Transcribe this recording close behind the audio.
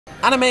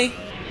anime,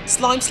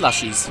 slime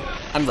slushies,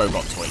 and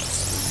robot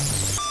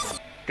toilets.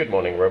 Good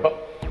morning, robot.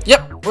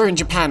 Yep, we're in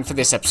Japan for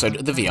this episode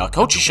of the VR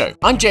Culture Show.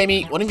 I'm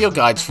Jamie, one of your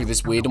guides through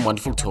this weird and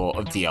wonderful tour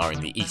of VR in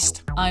the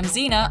East. I'm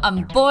Zeena,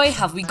 and boy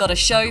have we got a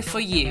show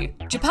for you.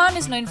 Japan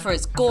is known for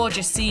its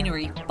gorgeous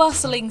scenery,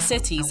 bustling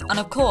cities, and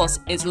of course,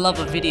 its love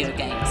of video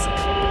games.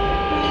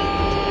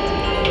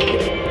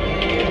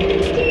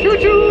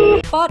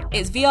 But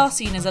its VR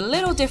scene is a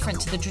little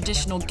different to the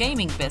traditional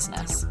gaming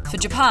business. For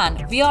Japan,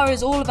 VR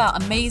is all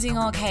about amazing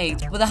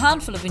arcades with a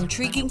handful of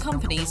intriguing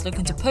companies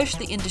looking to push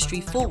the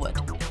industry forward.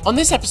 On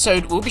this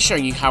episode, we'll be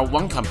showing you how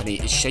one company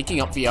is shaking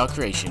up VR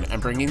creation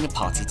and bringing the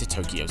party to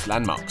Tokyo's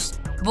landmarks.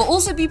 We'll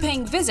also be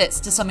paying visits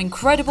to some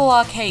incredible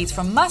arcades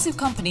from massive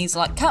companies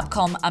like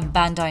Capcom and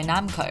Bandai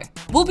Namco.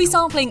 We'll be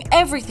sampling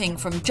everything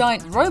from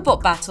giant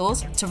robot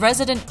battles to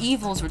Resident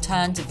Evil's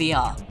return to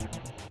VR.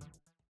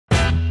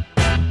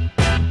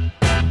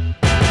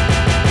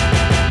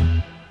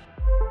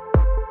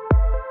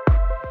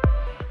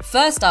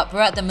 First up,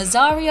 we're at the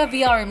Mazaria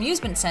VR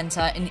Amusement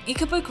Center in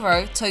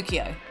Ikebukuro,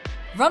 Tokyo.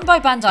 Run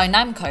by Bandai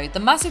Namco, the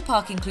massive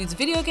park includes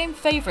video game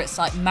favourites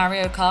like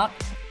Mario Kart,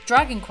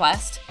 Dragon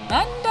Quest, and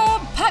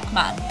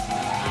Pac-Man.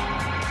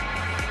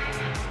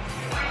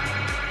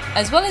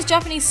 As well as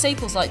Japanese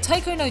staples like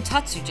Taiko no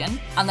Tatsujin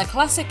and the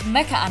classic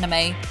mecha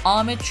anime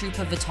Armored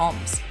Trooper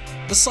Vatoms.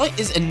 The site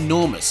is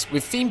enormous,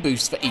 with theme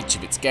booths for each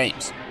of its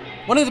games.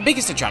 One of the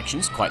biggest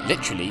attractions, quite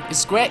literally, is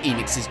Square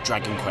Enix's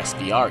Dragon Quest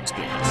VR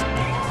experience.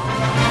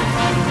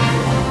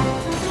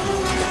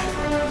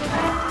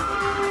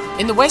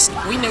 In the West,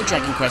 we know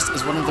Dragon Quest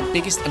as one of the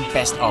biggest and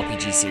best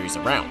RPG series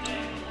around,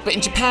 but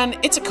in Japan,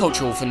 it's a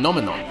cultural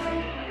phenomenon.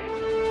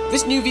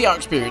 This new VR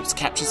experience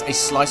captures a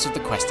slice of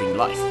the questing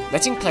life,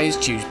 letting players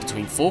choose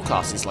between 4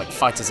 classes like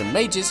fighters and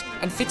mages,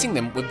 and fitting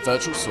them with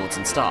virtual swords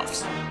and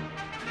staffs.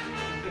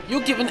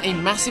 You're given a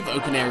massive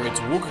open area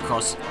to walk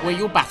across, where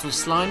you'll battle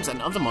slimes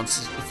and other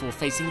monsters before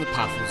facing the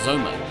powerful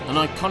Zoma, an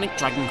iconic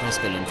Dragon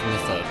Quest villain from the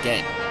 3rd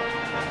game.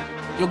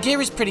 Your gear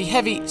is pretty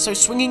heavy, so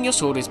swinging your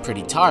sword is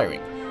pretty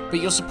tiring, but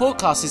your support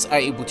classes are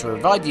able to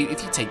revive you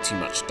if you take too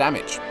much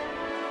damage.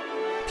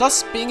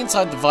 Plus, being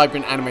inside the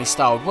vibrant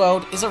anime-styled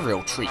world is a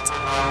real treat.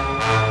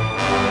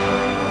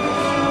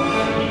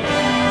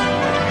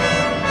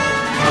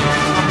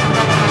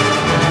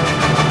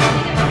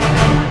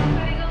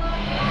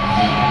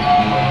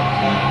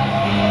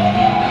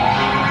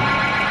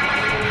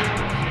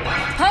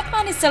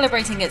 Pac-Man is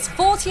celebrating its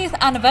 40th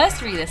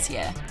anniversary this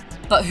year.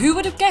 But who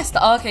would have guessed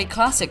the arcade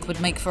classic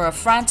would make for a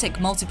frantic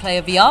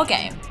multiplayer VR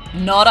game?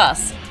 Not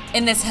us.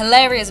 In this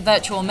hilarious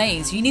virtual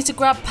maze, you need to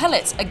grab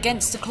pellets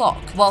against the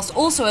clock, whilst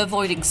also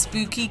avoiding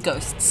spooky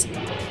ghosts.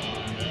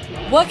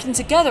 Working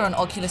together on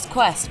Oculus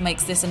Quest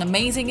makes this an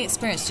amazing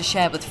experience to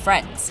share with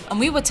friends, and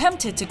we were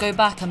tempted to go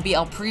back and beat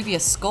our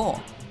previous score.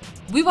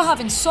 We were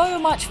having so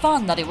much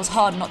fun that it was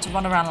hard not to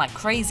run around like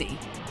crazy,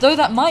 though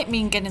that might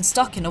mean getting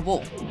stuck in a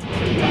wall.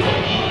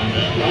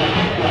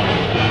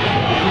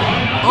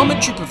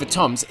 Armored Trooper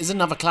Vatoms is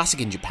another classic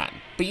in Japan,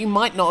 but you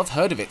might not have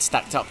heard of it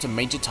stacked up to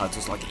major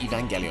titles like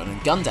Evangelion and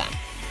Gundam.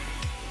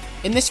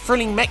 In this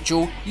thrilling mech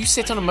duel, you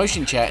sit on a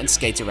motion chair and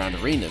skate around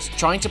arenas,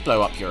 trying to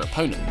blow up your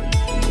opponent.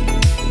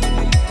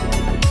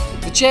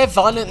 The chair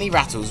violently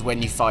rattles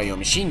when you fire your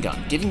machine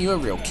gun, giving you a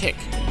real kick.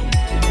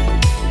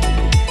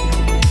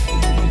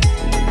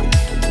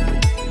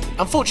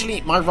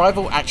 Unfortunately, my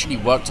rival actually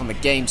worked on the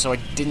game, so I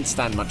didn't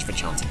stand much of a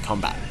chance in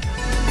combat.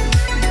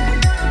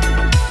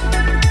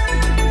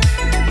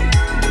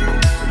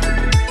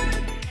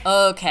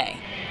 Okay,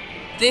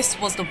 this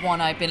was the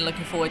one I've been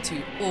looking forward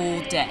to all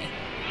day.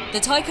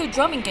 The Taiko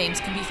drumming games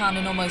can be found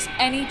in almost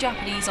any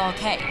Japanese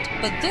arcade,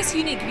 but this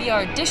unique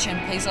VR edition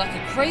plays like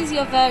a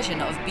crazier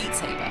version of Beat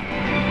Saber.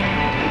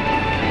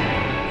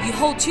 You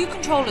hold 2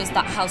 controllers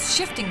that house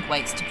shifting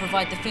weights to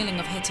provide the feeling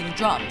of hitting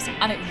drums,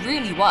 and it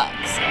really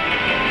works.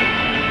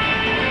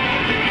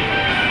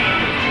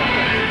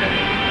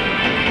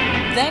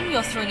 Then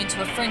you're thrown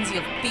into a frenzy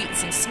of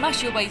beats and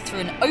smash your way through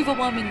an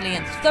overwhelmingly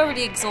and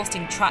thoroughly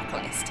exhausting track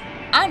list.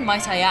 And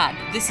might I add,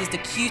 this is the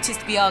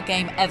cutest VR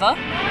game ever.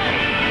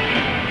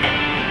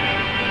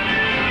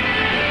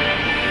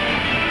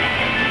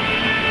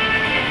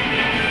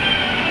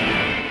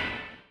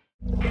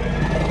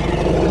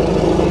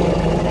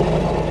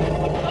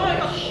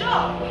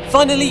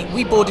 Finally,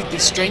 we boarded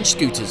these strange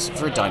scooters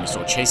for a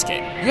dinosaur chase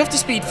game. You have to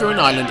speed through an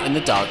island in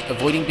the dark,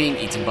 avoiding being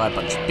eaten by a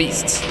bunch of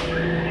beasts.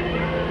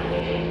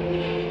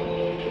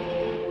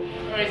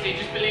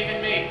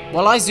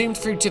 While I zoomed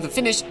through to the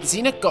finish,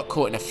 Zeena got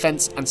caught in a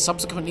fence and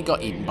subsequently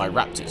got eaten by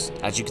raptors,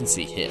 as you can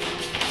see here.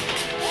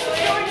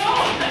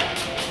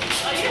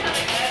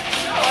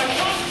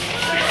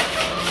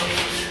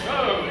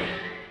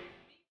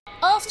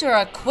 After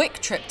a quick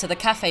trip to the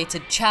cafe to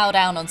chow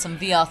down on some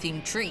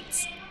VR-themed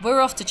treats,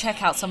 we're off to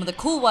check out some of the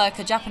cool work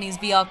a Japanese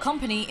VR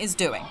company is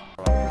doing.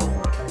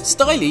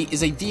 Styly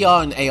is a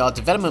VR and AR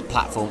development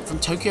platform from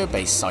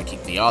Tokyo-based Psychic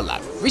VR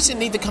Lab.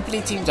 Recently, the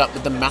company teamed up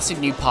with the massive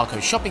new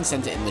Parco shopping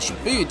center in the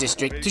Shibuya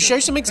district to show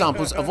some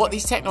examples of what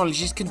these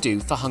technologies can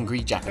do for hungry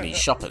Japanese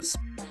shoppers.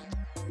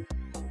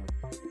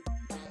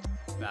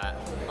 that.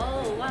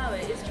 Oh wow,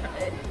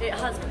 it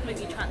has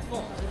completely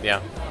transformed.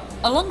 Yeah.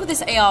 Along with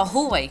this AR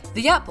hallway,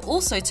 the app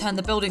also turned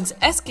the building's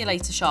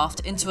escalator shaft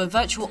into a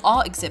virtual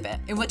art exhibit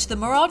in which the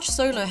Mirage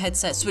Solo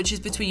headset switches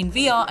between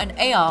VR and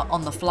AR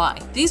on the fly.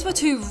 These were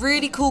two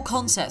really cool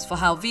concepts for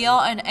how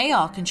VR and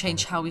AR can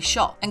change how we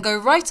shop and go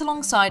right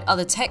alongside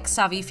other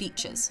tech-savvy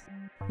features.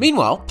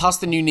 Meanwhile,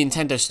 past the new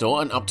Nintendo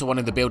store and up to one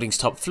of the building's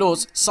top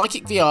floors,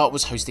 Psychic VR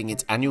was hosting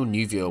its annual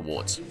New View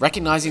Awards,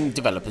 recognising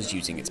developers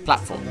using its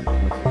platform.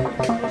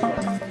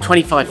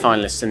 25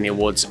 finalists in the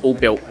awards, all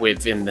built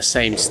within the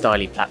same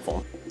Styly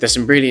platform. There's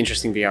some really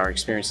interesting VR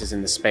experiences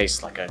in the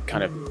space, like a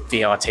kind of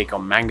VR take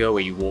on manga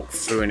where you walk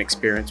through an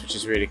experience, which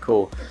is really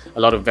cool.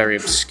 A lot of very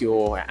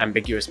obscure,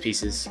 ambiguous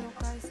pieces.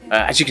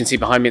 As you can see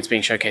behind me, it's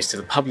being showcased to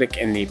the public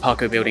in the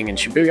Parco building in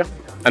Shibuya,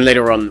 and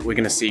later on we're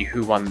going to see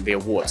who won the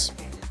awards.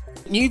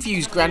 New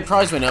View's grand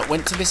prize winner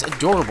went to this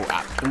adorable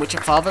app in which a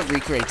father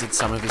recreated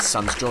some of his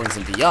son's drawings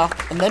in VR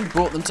and then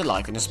brought them to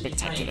life in a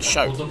spectacular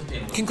show.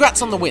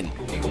 Congrats on the win!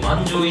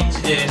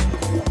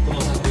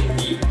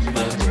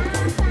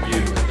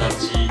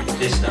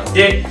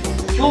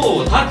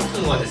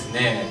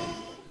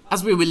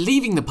 As we were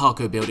leaving the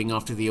Parco building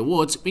after the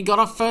awards, we got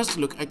our first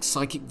look at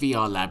Psychic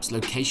VR Lab's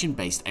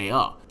location-based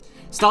AR.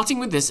 Starting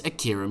with this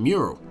Akira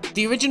mural.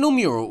 The original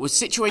mural was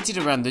situated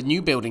around the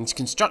new building's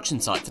construction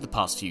site for the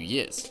past few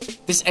years.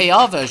 This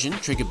AR version,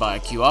 triggered by a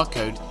QR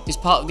code, is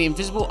part of the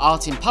Invisible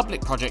Art in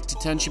Public project to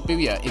turn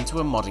Shibuya into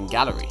a modern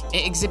gallery.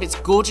 It exhibits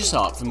gorgeous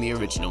art from the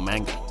original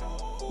manga.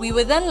 We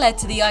were then led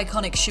to the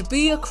iconic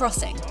Shibuya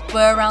crossing,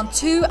 where around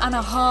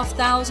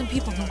 2,500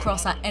 people can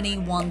cross at any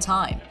one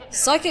time.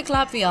 Psychic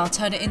Lab VR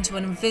turned it into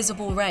an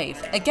invisible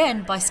rave,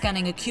 again by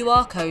scanning a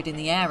QR code in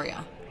the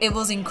area. It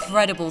was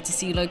incredible to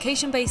see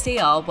location-based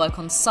AR work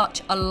on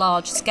such a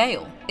large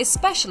scale,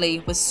 especially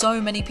with so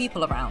many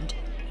people around.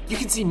 You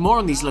can see more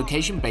on these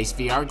location-based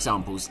VR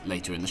examples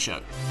later in the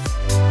show.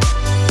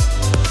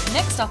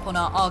 Next up on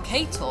our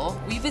arcade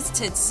tour, we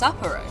visited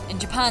Sapporo, in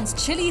Japan's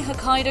chilly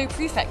Hokkaido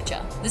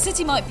prefecture. The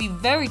city might be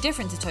very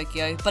different to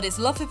Tokyo, but its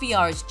love for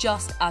VR is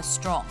just as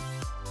strong.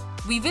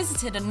 We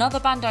visited another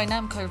Bandai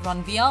Namco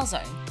run VR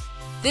zone.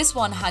 This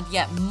one had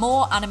yet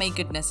more anime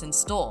goodness in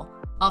store.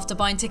 After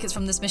buying tickets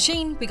from this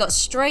machine, we got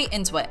straight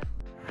into it.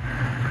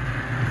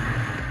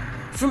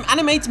 From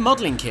anime to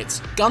modelling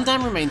kits,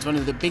 Gundam remains one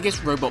of the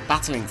biggest robot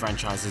battling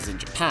franchises in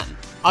Japan.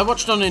 I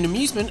watched on an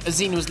amusement as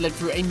Zeena was led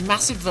through a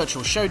massive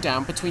virtual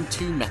showdown between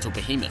two metal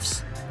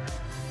behemoths.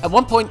 At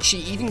one point, she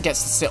even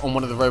gets to sit on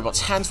one of the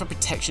robot's hands for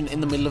protection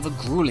in the middle of a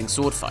grueling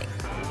sword fight.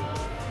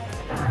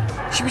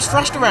 She was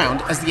thrashed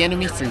around as the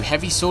enemy threw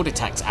heavy sword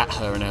attacks at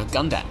her and her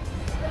Gundam.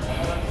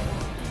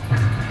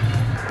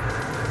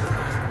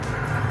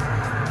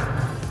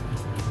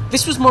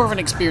 This was more of an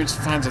experience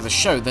for fans of the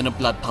show than a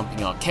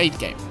blood-pumping arcade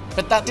game,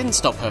 but that didn't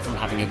stop her from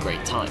having a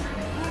great time.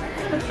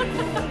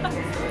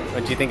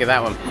 What do you think of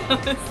that one?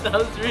 That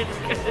was really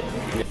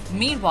good.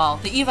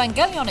 Meanwhile, the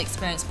Evangelion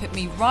experience put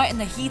me right in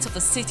the heat of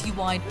a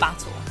city-wide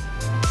battle.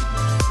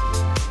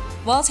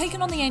 While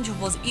taking on the Angel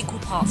was equal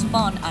parts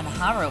fun and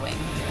harrowing,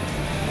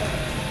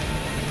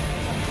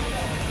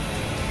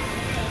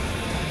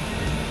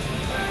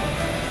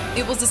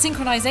 it was the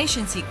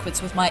synchronization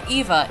sequence with my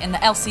Eva in the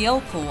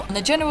LCL pool and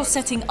the general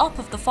setting up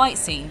of the fight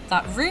scene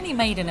that really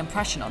made an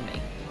impression on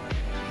me.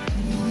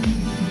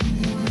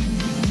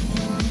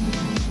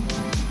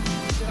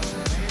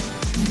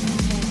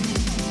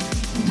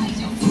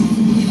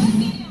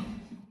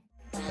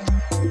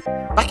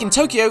 Back in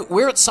Tokyo,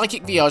 we're at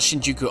Psychic VR's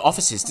Shinjuku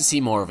offices to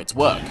see more of its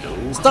work.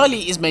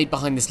 Styly is made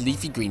behind this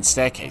leafy green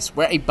staircase,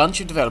 where a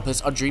bunch of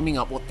developers are dreaming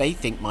up what they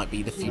think might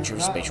be the future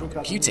of spatial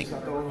computing.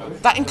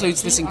 That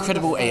includes this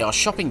incredible AR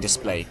shopping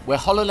display, where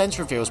HoloLens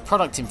reveals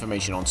product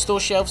information on store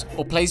shelves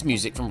or plays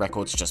music from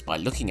records just by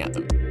looking at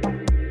them.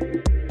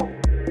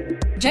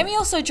 Jamie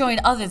also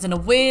joined others in a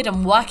weird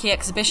and wacky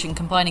exhibition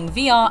combining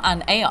VR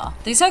and AR.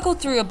 They cycled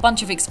through a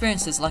bunch of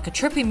experiences like a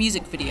trippy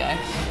music video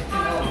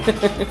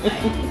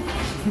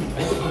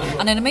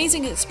and an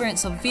amazing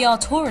experience of VR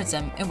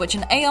tourism in which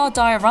an AR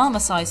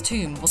diorama-sized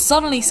tomb was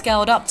suddenly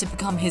scaled up to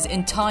become his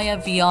entire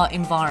VR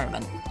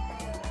environment.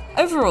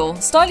 Overall,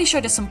 Styly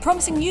showed us some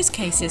promising use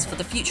cases for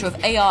the future of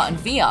AR and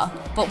VR,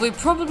 but we're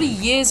probably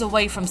years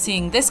away from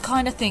seeing this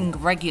kind of thing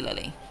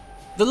regularly.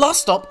 The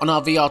last stop on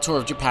our VR tour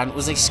of Japan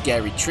was a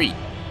scary treat,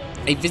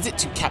 a visit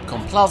to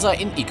Capcom Plaza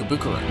in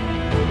Ikebukuro.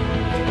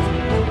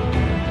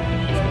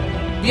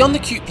 Beyond the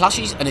cute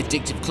plushies and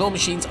addictive claw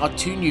machines are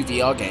two new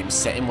VR games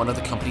set in one of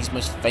the company's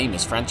most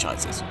famous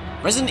franchises,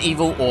 Resident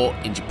Evil or,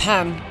 in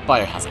Japan,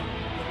 Biohazard.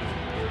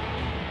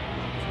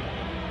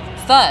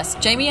 First,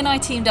 Jamie and I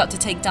teamed up to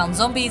take down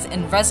zombies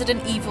in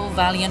Resident Evil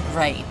Valiant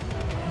Raid.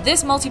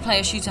 This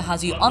multiplayer shooter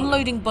has you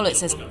unloading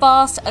bullets as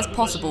fast as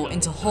possible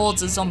into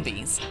hordes of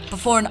zombies,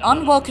 before an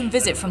unwelcome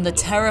visit from the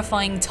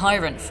terrifying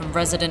Tyrant from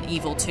Resident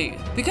Evil 2.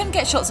 We couldn't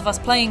get shots of us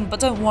playing,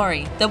 but don't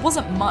worry, there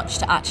wasn't much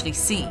to actually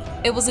see.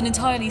 It was an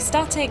entirely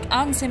static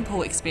and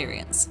simple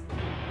experience.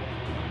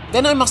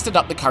 Then I mustered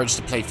up the courage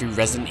to play through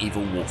Resident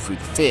Evil Walk Through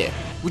the Fear,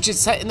 which is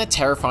set in the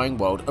terrifying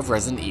world of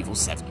Resident Evil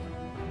 7.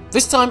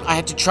 This time I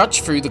had to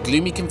trudge through the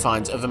gloomy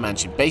confines of a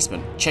mansion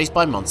basement, chased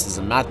by monsters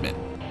and madmen.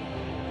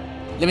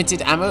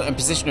 Limited ammo and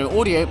positional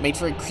audio made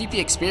for a creepy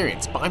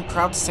experience, but I'm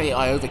proud to say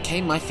I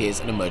overcame my fears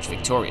and emerged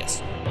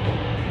victorious.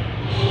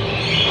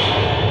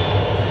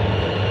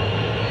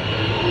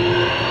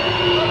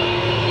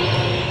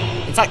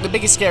 In fact, the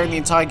biggest scare in the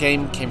entire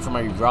game came from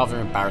a rather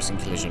embarrassing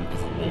collision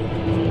with a wall.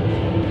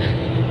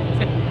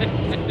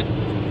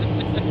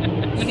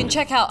 You can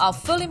check out our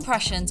full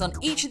impressions on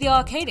each of the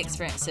arcade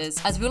experiences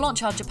as we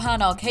launch our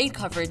Japan arcade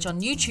coverage on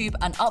YouTube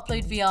and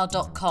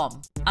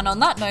uploadvr.com. And on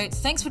that note,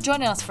 thanks for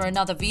joining us for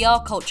another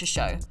VR Culture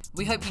Show.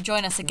 We hope you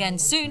join us again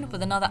soon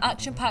with another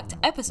action-packed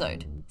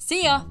episode.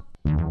 See ya!